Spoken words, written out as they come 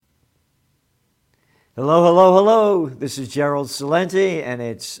Hello, hello, hello. This is Gerald Salenti, and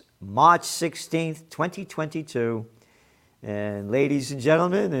it's March 16th, 2022. And ladies and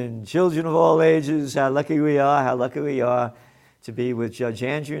gentlemen, and children of all ages, how lucky we are to be with Judge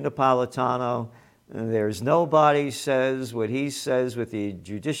Andrew Napolitano. There's nobody says what he says with the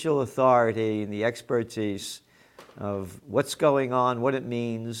judicial authority and the expertise of what's going on, what it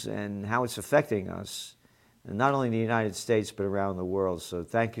means, and how it's affecting us, and not only in the United States, but around the world. So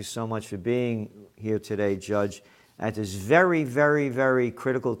thank you so much for being here today, Judge, at this very, very, very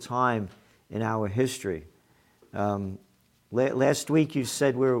critical time in our history. Last week you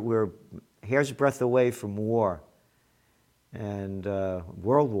said we're hair's breadth away from war, and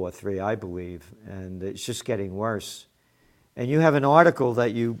World War III, I believe, and it's just getting worse. And you have an article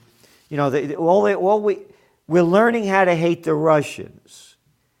that we're learning how to hate the Russians.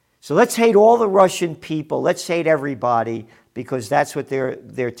 So let's hate all the Russian people. Let's hate everybody, because that's what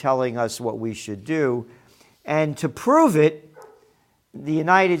they're telling us what we should do. And to prove it, the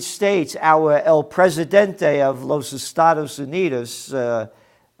United States, our El Presidente of los Estados Unidos,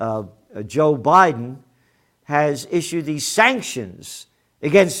 Joe Biden, has issued these sanctions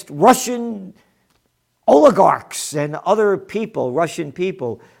against Russian oligarchs and other people, Russian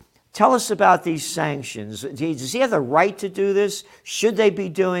people. Tell us about these sanctions. Does he have the right to do this? Should they be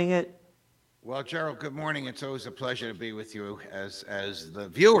doing it? Well, Gerald, good morning. It's always a pleasure to be with you, as the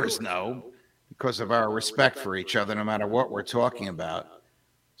viewers know, because of our respect for each other, no matter what we're talking about.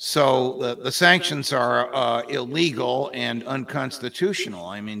 So the sanctions are illegal and unconstitutional.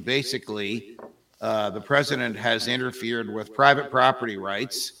 I mean, basically, the president has interfered with private property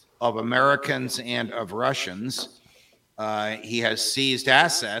rights of Americans and of Russians. He has seized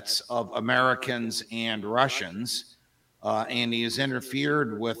assets of Americans and Russians, and he has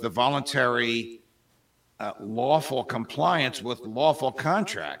interfered with the voluntary lawful compliance with lawful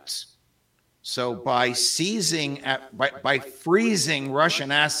contracts. So by by freezing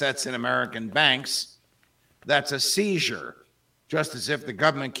Russian assets in American banks, that's a seizure, just as if the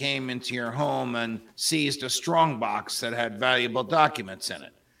government came into your home and seized a strongbox that had valuable documents in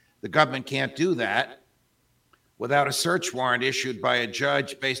it. The government can't do that without a search warrant issued by a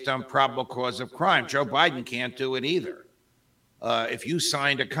judge based on probable cause of crime. Joe Biden can't do it either. If you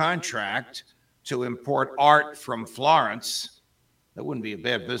signed a contract to import art from Florence, that wouldn't be a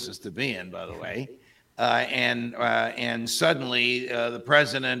bad business to be in, by the way, and suddenly the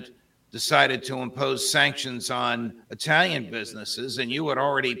president decided to impose sanctions on Italian businesses, and you had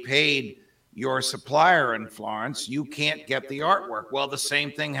already paid your supplier in Florence, you can't get the artwork. Well, the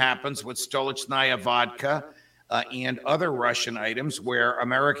same thing happens with Stolichnaya vodka, and other Russian items where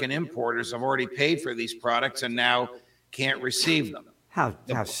American importers have already paid for these products and now can't receive them.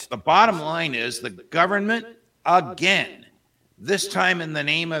 The bottom line is the government, again, this time in the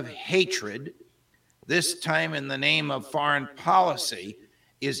name of hatred, this time in the name of foreign policy,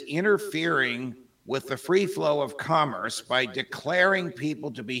 is interfering with the free flow of commerce by declaring people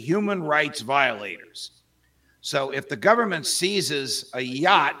to be human rights violators. So if the government seizes a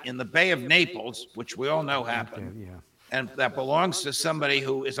yacht in the Bay of Naples, which we all know happened, and that belongs to somebody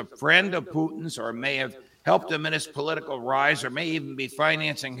who is a friend of Putin's or may have helped him in his political rise or may even be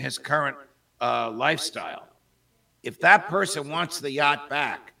financing his current lifestyle, if that person wants the yacht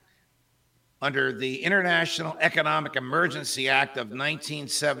back under the International Economic Emergency Act of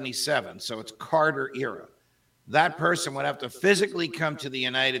 1977, so it's Carter era, that person would have to physically come to the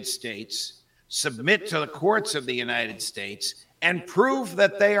United States, submit to the courts of the United States, and prove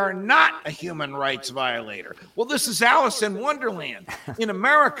that they are not a human rights violator. Well, this is Alice in Wonderland. In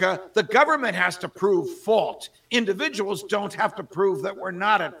America, the government has to prove fault. Individuals don't have to prove that we're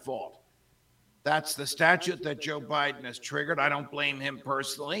not at fault. That's the statute that Joe Biden has triggered. I don't blame him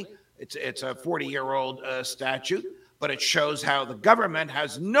personally. It's a 40-year-old statute, but it shows how the government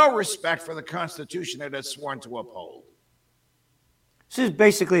has no respect for the Constitution it has sworn to uphold. This is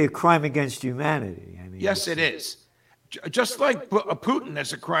basically a crime against humanity. I mean, yes, it is. Just like Putin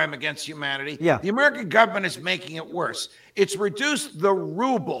is a crime against humanity, yeah. The American government is making it worse. It's reduced the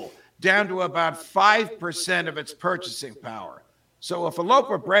ruble down to about 5% of its purchasing power. So if a loaf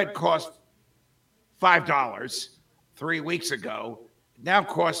of bread cost $5 3 weeks ago, it now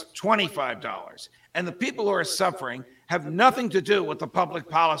costs $25. And the people who are suffering have nothing to do with the public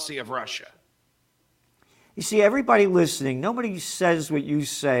policy of Russia. You see, everybody listening, nobody says what you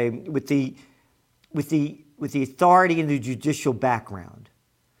say with the authority and the judicial background.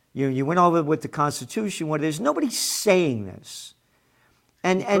 You went over with the Constitution, what it is. Nobody's saying this.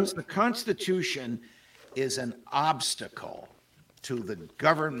 Because the Constitution is an obstacle to the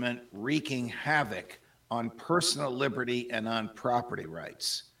government wreaking havoc on personal liberty and on property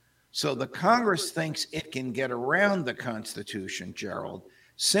rights. So the Congress thinks it can get around the Constitution, Gerald,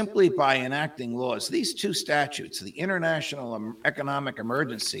 simply by enacting laws. These two statutes, the International Economic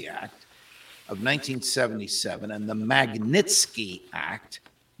Emergency Act of 1977 and the Magnitsky Act,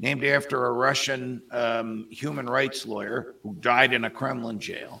 named after a Russian human rights lawyer who died in a Kremlin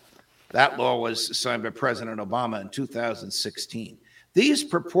jail. That law was signed by President Obama in 2016. These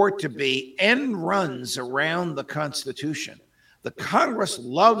purport to be end runs around the Constitution. The Congress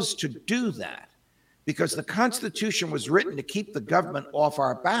loves to do that because the Constitution was written to keep the government off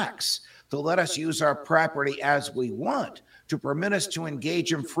our backs, to let us use our property as we want, to permit us to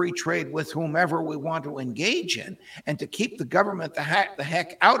engage in free trade with whomever we want to engage in, and to keep the government the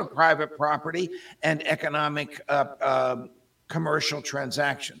heck out of private property and economic commercial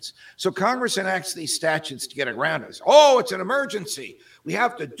transactions. So Congress enacts these statutes to get around us. Oh, it's an emergency. We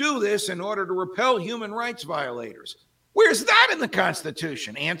have to do this in order to repel human rights violators. Where's that in the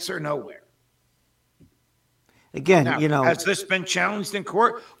Constitution? Answer, nowhere. Again, now, has this been challenged in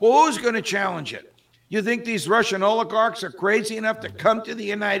court? Well, who's going to challenge it? You think these Russian oligarchs are crazy enough to come to the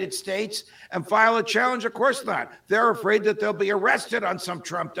United States and file a challenge? Of course not. They're afraid that they'll be arrested on some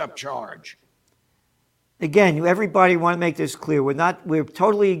trumped up charge. Again, everybody want to make this clear. We're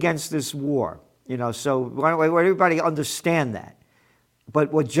totally against this war, so we want everybody to understand that.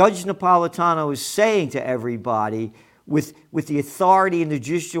 But what Judge Napolitano is saying to everybody, with the authority and the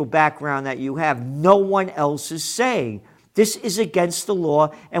judicial background that you have, no one else is saying. This is against the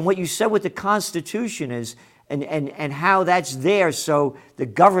law. And what you said with the Constitution is, and how that's there so the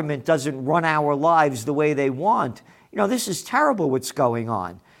government doesn't run our lives the way they want. This is terrible what's going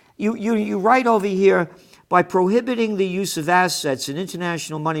on. You write over here, by prohibiting the use of assets in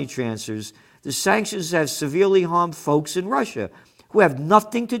international money transfers, the sanctions have severely harmed folks in Russia who have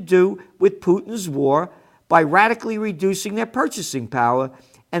nothing to do with Putin's war by radically reducing their purchasing power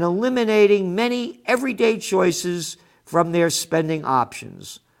and eliminating many everyday choices from their spending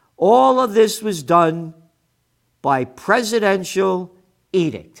options. All of this was done by presidential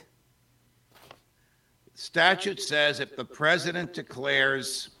edict. The statute says if the president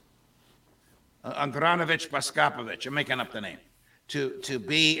declares Andranovich Baskapovich, I'm making up the name, to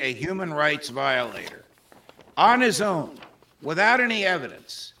be a human rights violator on his own, without any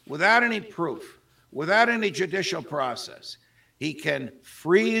evidence, without any proof, without any judicial process, he can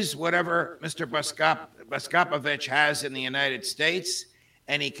freeze whatever Mr. Baskapovich has in the United States,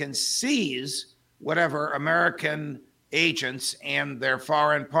 and he can seize whatever American agents and their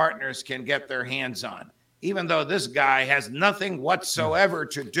foreign partners can get their hands on, even though this guy has nothing whatsoever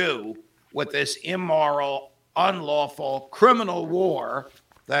to do with this immoral, unlawful, criminal war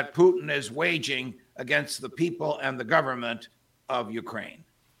that Putin is waging against the people and the government of Ukraine.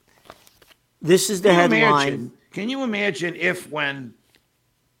 This is the headline. Can you imagine if when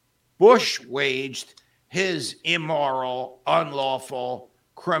Bush waged his immoral, unlawful,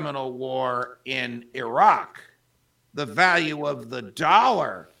 criminal war in Iraq, the value of the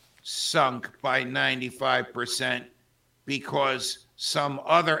dollar sunk by 95% because some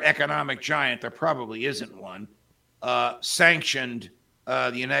other economic giant, there probably isn't one, sanctioned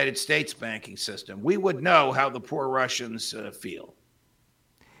the United States banking system? We would know how the poor Russians feel.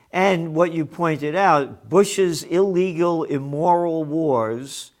 And what you pointed out, Bush's illegal, immoral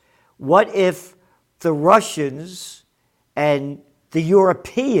wars, what if the Russians and the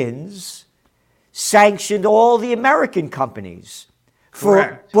Europeans sanctioned all the American companies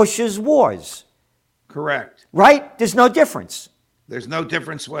for Bush's wars? Correct. Right? There's no difference. There's no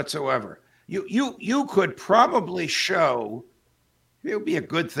difference whatsoever. You could probably show, it would be a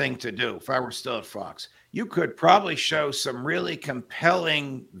good thing to do if I were still at Fox. You could probably show some really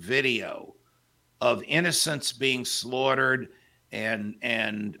compelling video of innocents being slaughtered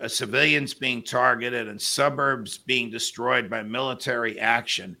and civilians being targeted and suburbs being destroyed by military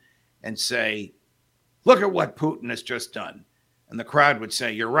action and say, look at what Putin has just done. And the crowd would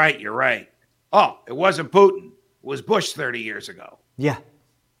say, you're right, you're right. Oh, it wasn't Putin. It was Bush 30 years ago. Yeah.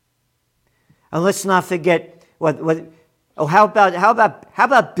 And let's not forget how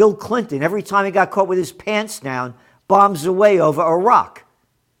about Bill Clinton? Every time he got caught with his pants down, bombs away over Iraq.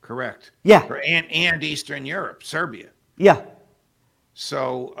 Correct. Yeah. And Eastern Europe, Serbia. Yeah.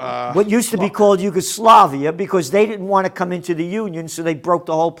 So what used to be called Yugoslavia, because they didn't want to come into the Union, so they broke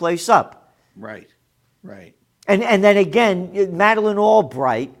the whole place up. Right. And then again, Madeleine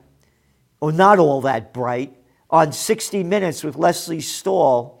Albright, or not all that bright, on 60 Minutes with Leslie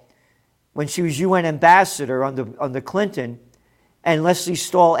Stahl, when she was UN ambassador under Clinton, and Leslie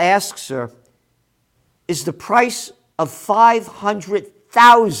Stahl asks her, is the price of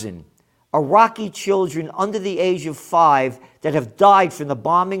 500,000 Iraqi children under the age of 5 that have died from the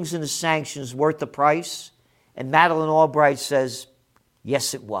bombings and the sanctions worth the price? And Madeleine Albright says,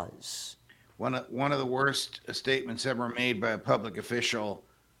 yes, it was. One of the worst statements ever made by a public official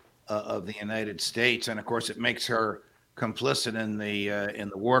of the United States, and of course it makes her complicit in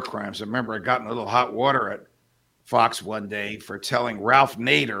the war crimes. I remember I got in a little hot water at Fox one day for telling Ralph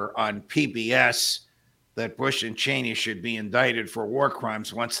Nader on PBS that Bush and Cheney should be indicted for war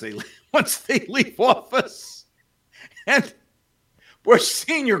crimes once they leave office. And Bush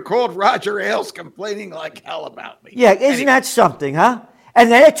Sr. called Roger Ailes complaining like hell about me. Yeah, isn't that something, huh?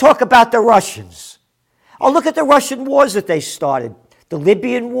 And then they talk about the Russians. Oh, look at the Russian wars that they started. The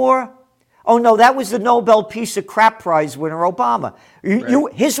Libyan War. Oh, no, that was the Nobel Peace of Crap Prize winner, Obama.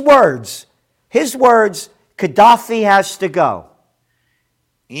 His words, Gaddafi has to go.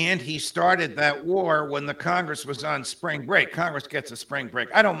 And he started that war when the Congress was on spring break. Congress gets a spring break.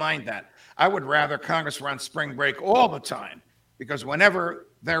 I don't mind that. I would rather Congress were on spring break all the time, because whenever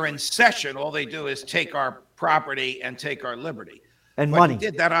they're in session, all they do is take our property and take our liberty. And but money. He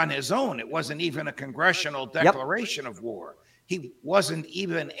did that on his own. It wasn't even a congressional declaration of war. He wasn't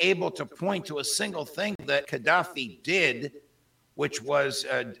even able to point to a single thing that Gaddafi did, which was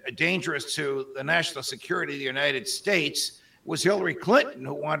dangerous to the national security of the United States. It was Hillary Clinton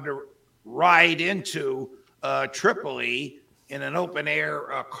who wanted to ride into Tripoli in an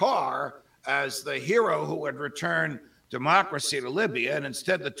open-air car as the hero who had returned democracy to Libya, and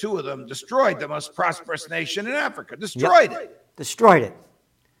instead the two of them destroyed the most prosperous nation in Africa. Destroyed it.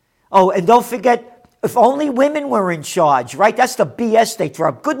 Oh, and don't forget, if only women were in charge, right? That's the BS they throw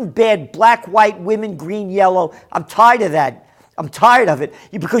up. Good and bad, black, white, women, green, yellow. I'm tired of that. I'm tired of it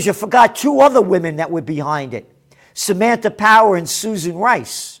because you forgot 2 other women that were behind it. Samantha Power and Susan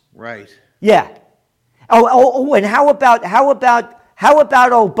Rice. Right. Yeah. Oh, and how about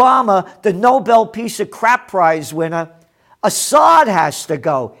Obama, the Nobel Peace of Crap Prize winner? Assad has to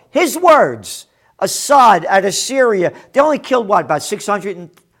go. His words. Assad out of Syria. They only killed what, about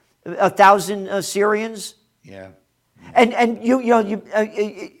 600,000 Syrians? Yeah. And you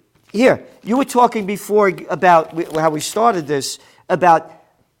were talking before about how we started this, about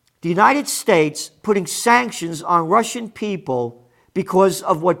the United States putting sanctions on Russian people because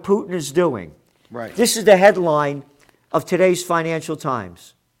of what Putin is doing. Right. This is the headline of today's Financial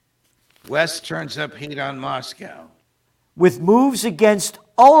Times. West turns up heat on Moscow. With moves against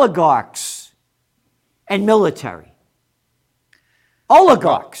oligarchs and military.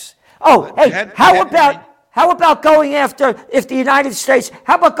 Oligarchs. Oh, hey, how about going after, if the United States,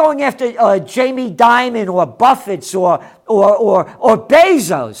 how about going after Jamie Dimon or Buffett's or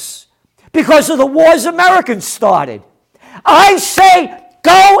Bezos because of the wars Americans started? I say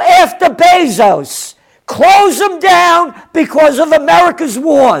go after Bezos. Close them down because of America's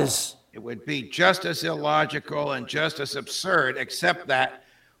wars. It would be just as illogical and just as absurd, except that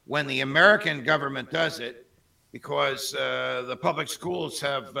when the American government does it, because the public schools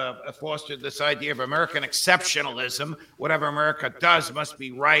have fostered this idea of American exceptionalism. Whatever America does must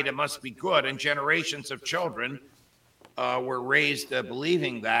be right, it must be good. And generations of children were raised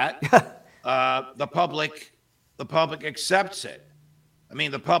believing that. The public accepts it. I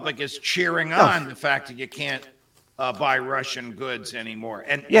mean, the public is cheering on the fact that you can't buy Russian goods anymore.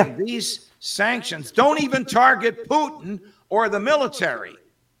 And these sanctions don't even target Putin or the military.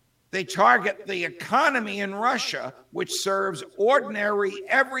 They target the economy in Russia, which serves ordinary,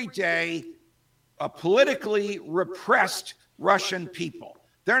 everyday, politically repressed Russian people.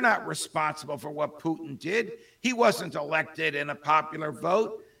 They're not responsible for what Putin did. He wasn't elected in a popular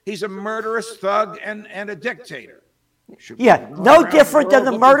vote. He's a murderous thug and a dictator. No different than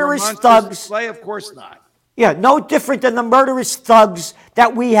the murderous thugs. Of course not. Yeah, no different than the murderous thugs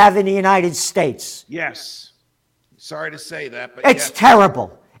that we have in the United States. Yes. Sorry to say that, but it's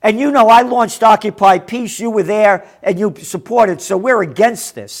terrible. And you know, I launched Occupy Peace. You were there and you supported, so we're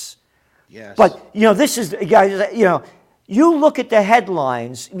against this. Yes. But, this is, you look at the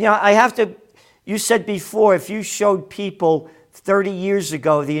headlines. You said before, if you showed people 30 years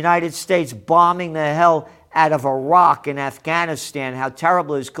ago the United States bombing the hell out of Iraq and Afghanistan, how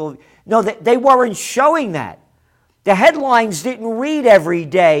terrible it is. No, they weren't showing that. The headlines didn't read every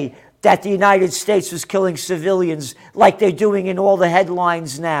day that the United States was killing civilians like they're doing in all the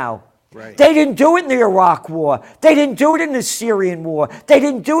headlines now. Right. They didn't do it in the Iraq War. They didn't do it in the Syrian War. They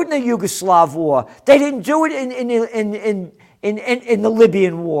didn't do it in the Yugoslav War. They didn't do it in the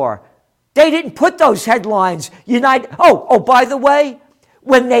Libyan War. They didn't put those headlines. By the way,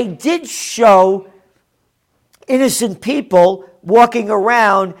 when they did show innocent people walking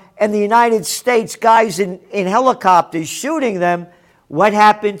around and the United States guys in helicopters shooting them, What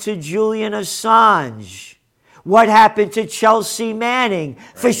happened to Julian Assange? What happened to Chelsea Manning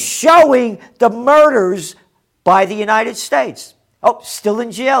for showing the murders by the United States? Oh, still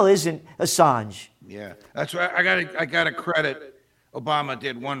in jail, isn't Assange? Yeah, that's why I got to credit. Obama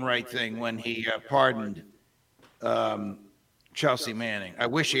did one right thing when he pardoned Chelsea Manning. I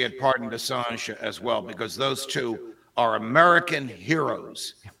wish he had pardoned Assange as well, because those two are American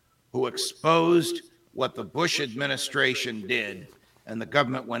heroes who exposed what the Bush administration did, and the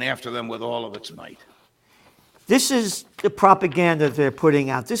government went after them with all of its might. This is the propaganda they're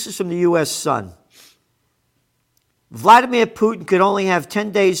putting out. This is from the U.S. Sun. Vladimir Putin could only have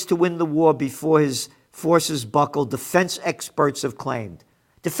 10 days to win the war before his forces buckled, defense experts have claimed.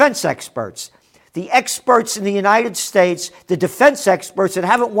 Defense experts. The experts in the United States, the defense experts that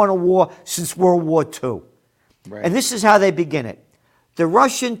haven't won a war since World War II. Right. And this is how they begin it. The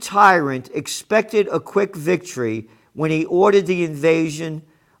Russian tyrant expected a quick victory when he ordered the invasion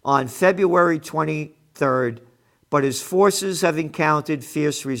on February 23rd, but his forces have encountered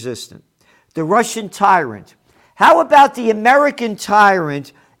fierce resistance. The Russian tyrant. How about the American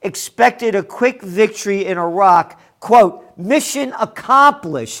tyrant expected a quick victory in Iraq? Quote, mission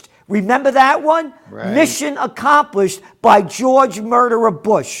accomplished. Remember that one? Right. Mission accomplished by George Murderer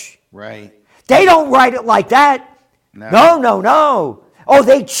Bush. Right. They don't write it like that. No. Oh,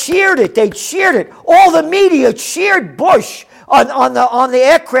 they cheered it. They cheered it. All the media cheered Bush on the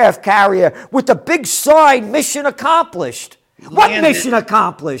aircraft carrier with the big sign, mission accomplished. What mission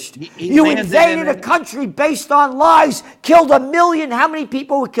accomplished? You invaded a country based on lies, killed 1 million. How many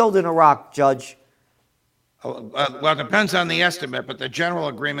people were killed in Iraq, Judge? Well, it depends on the estimate, but the general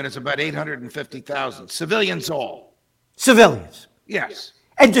agreement is about 850,000. Civilians all. Civilians. Yes.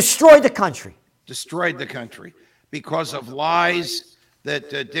 And destroyed the country. Destroyed the country because of lies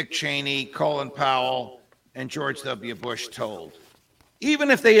that Dick Cheney, Colin Powell, and George W. Bush told. Even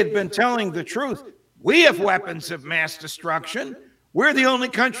if they had been telling the truth, we have weapons of mass destruction. We're the only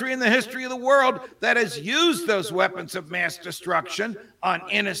country in the history of the world that has used those weapons of mass destruction on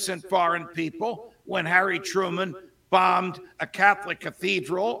innocent foreign people. When Harry Truman bombed a Catholic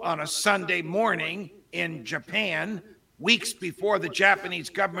cathedral on a Sunday morning in Japan, weeks before the Japanese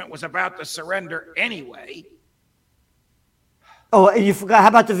government was about to surrender anyway. Oh, and you forgot, how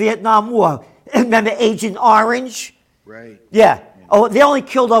about the Vietnam War? Remember Agent Orange? Right. Yeah. Oh, they only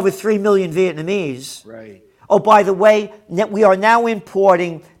killed over 3 million Vietnamese. Right. Oh, by the way, we are now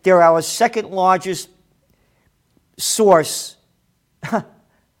importing, they're our second largest source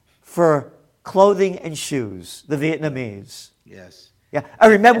for clothing and shoes, the Vietnamese. Yes. Yeah. I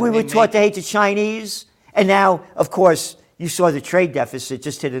remember we were taught to hate the Chinese, and now, of course, you saw the trade deficit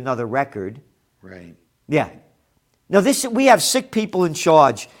just hit another record. Right. Yeah. Now, we have sick people in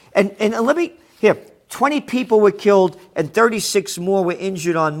charge. And let me, here, 20 people were killed and 36 more were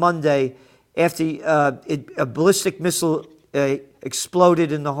injured on Monday after a ballistic missile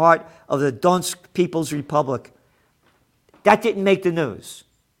exploded in the heart of the Donetsk People's Republic. That didn't make the news.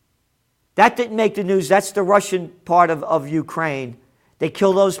 That didn't make the news. That's the Russian part of Ukraine. They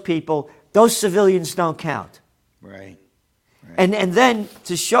kill those people. Those civilians don't count. Right. And then,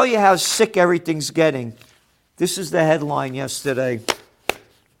 to show you how sick everything's getting, this is the headline yesterday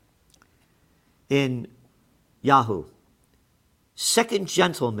in Yahoo. Second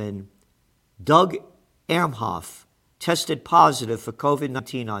gentleman, Doug Emhoff, tested positive for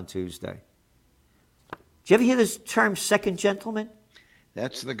COVID-19 on Tuesday. Did you ever hear this term, second gentleman?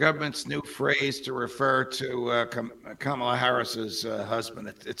 That's the government's new phrase to refer to Kamala Harris's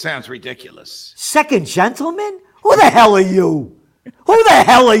husband. It sounds ridiculous. Second gentleman? Who the hell are you? Who the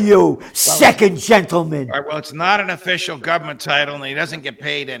hell are you? Second gentleman. All right, well, it's not an official government title, and he doesn't get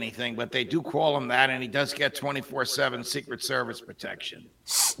paid anything, but they do call him that, and he does get 24/7 Secret Service protection.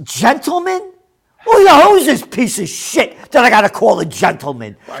 Gentleman? Who's this piece of shit that I got to call a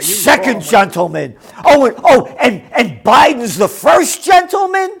gentleman? Second gentleman. And Biden's the first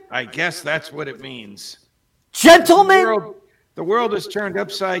gentleman? I guess that's what it means. Gentleman? The world is turned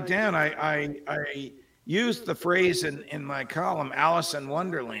upside down. I used the phrase in my column, Alice in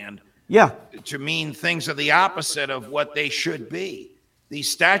Wonderland, to mean things are the opposite of what they should be. These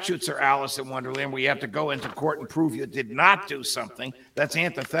statutes are Alice in Wonderland, where you have to go into court and prove you did not do something. That's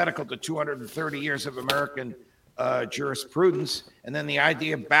antithetical to 230 years of American jurisprudence. And then the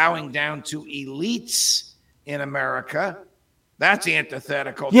idea of bowing down to elites in America, that's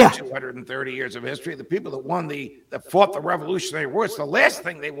antithetical to 230 years of history. The people that fought the Revolutionary War, the last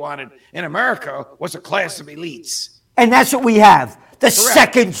thing they wanted in America was a class of elites. And that's what we have. The Correct.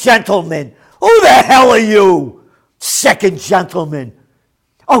 Second gentleman. Who the hell are you? Second gentleman.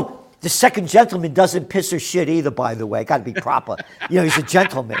 Oh, The second gentleman doesn't piss or shit either, by the way. Got to be proper. He's a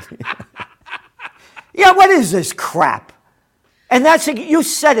gentleman. Yeah, what is this crap? And you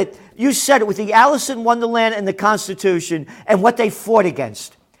said it. You said it with the Alice in Wonderland and the Constitution and what they fought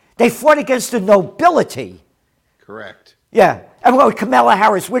against. They fought against the nobility. Correct. Yeah. And what with Kamala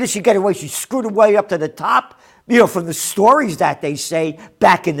Harris, where did she get away? She screwed her way up to the top. From the stories that they say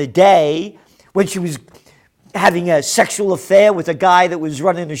back in the day when she was having a sexual affair with a guy that was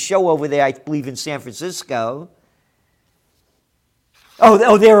running a show over there, I believe in San Francisco.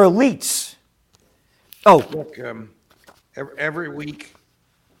 Oh, they're elites. Oh. Look, every week,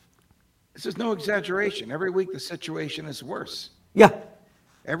 this is no exaggeration. Every week the situation is worse. Yeah.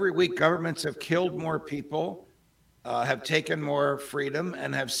 Every week governments have killed more people, have taken more freedom,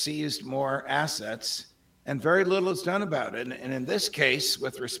 and have seized more assets. And very little is done about it. And in this case,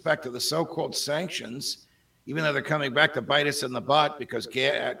 with respect to the so-called sanctions, even though they're coming back to bite us in the butt because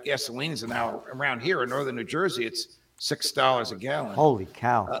gasoline is now around here in northern New Jersey, it's $6 a gallon. Holy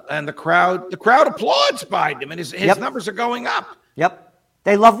cow. And the crowd applauds Biden. I mean, his numbers are going up. Yep.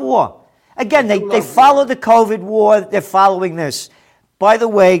 They love war. Again, they follow the COVID war. They're following this. By the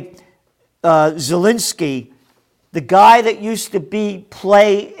way, Zelensky, the guy that used to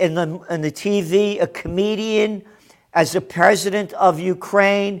play in the TV, a comedian as the president of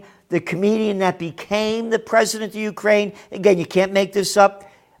Ukraine, the comedian that became the president of Ukraine. Again, you can't make this up.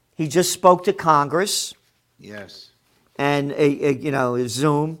 He just spoke to Congress. Yes. And, a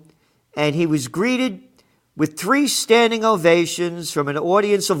Zoom. And he was greeted with 3 standing ovations from an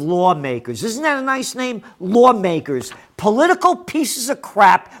audience of lawmakers. Isn't that a nice name? Lawmakers. Political pieces of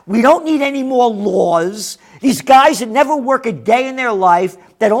crap. We don't need any more laws. These guys that never work a day in their life,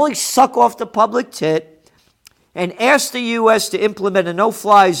 that only suck off the public tit, and asked the U.S. to implement a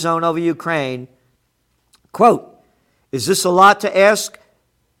no-fly zone over Ukraine. Quote, is this a lot to ask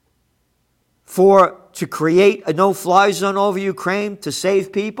to create a no-fly zone over Ukraine to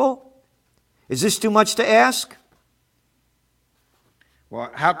save people? Is this too much to ask?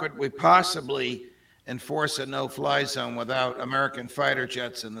 Well, how could we possibly enforce a no-fly zone without American fighter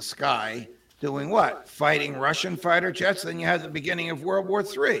jets in the sky doing what? Fighting Russian fighter jets? Then you had the beginning of World War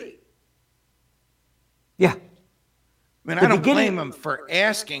III. Yeah. I mean, I don't blame him for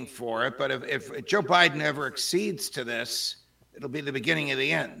asking for it, but if Joe Biden ever accedes to this, it'll be the beginning of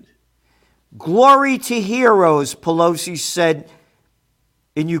the end. Glory to heroes, Pelosi said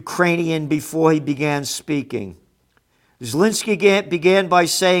in Ukrainian before he began speaking. Zelensky began by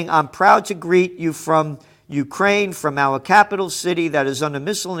saying, I'm proud to greet you from Ukraine, from our capital city that is under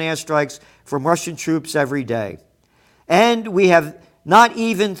missile and airstrikes from Russian troops every day. And we have not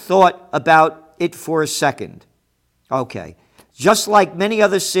even thought about it for a second. Okay. Just like many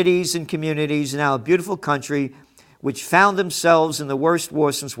other cities and communities in our beautiful country, which found themselves in the worst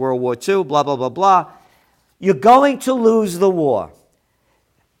war since World War II, blah, blah, blah, blah, you're going to lose the war.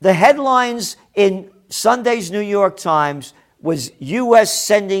 The headlines in Sunday's New York Times was U.S.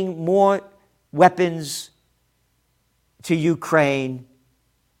 sending more weapons to Ukraine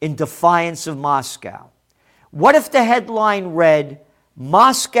in defiance of Moscow. What if the headline read,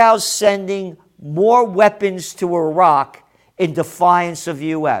 Moscow's sending more weapons to Iraq in defiance of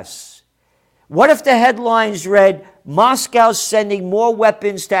U.S.? What if the headlines read, Moscow's sending more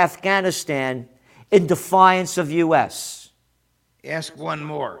weapons to Afghanistan in defiance of U.S.? Ask one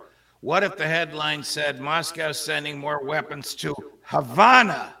more. What if the headline said Moscow's sending more weapons to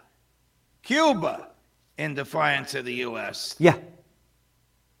Havana, Cuba, in defiance of the U.S.? Yeah.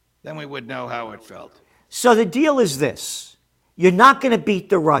 Then we would know how it felt. So the deal is this. You're not going to beat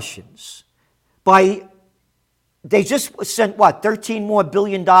the Russians. They just sent, $13 more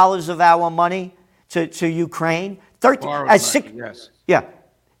billion of our money to Ukraine? Yes. Yeah.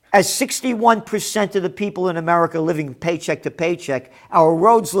 As 61% of the people in America living paycheck to paycheck, our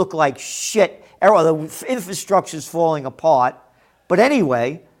roads look like shit. The infrastructure's falling apart. But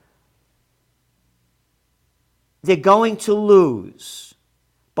anyway, they're going to lose.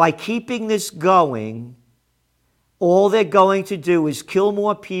 By keeping this going, all they're going to do is kill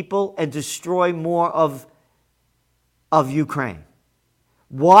more people and destroy more of Ukraine.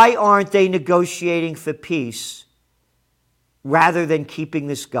 Why aren't they negotiating for peace rather than keeping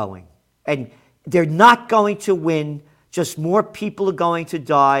this going? And they're not going to win. Just more people are going to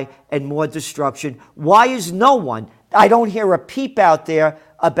die and more destruction. Why is no one, I don't hear a peep out there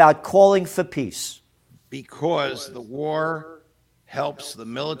about calling for peace? Because the war helps the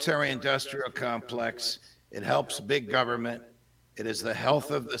military-industrial complex. It helps big government. It is the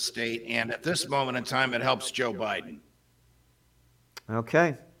health of the state. And at this moment in time, it helps Joe Biden.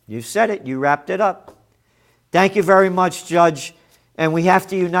 Okay. You said it. You wrapped it up. Thank you very much, Judge. and we have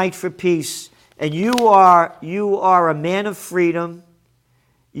to unite for peace. And you are a man of freedom.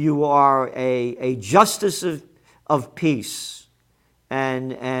 You are a justice of peace.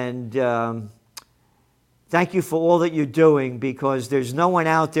 And thank you for all that you're doing, because there's no one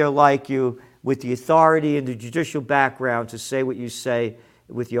out there like you with the authority and the judicial background to say what you say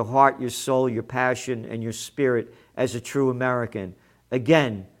with your heart, your soul, your passion, and your spirit as a true American.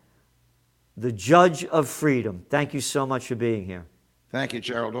 Again, the judge of freedom. Thank you so much for being here. Thank you,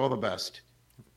 Gerald. All the best.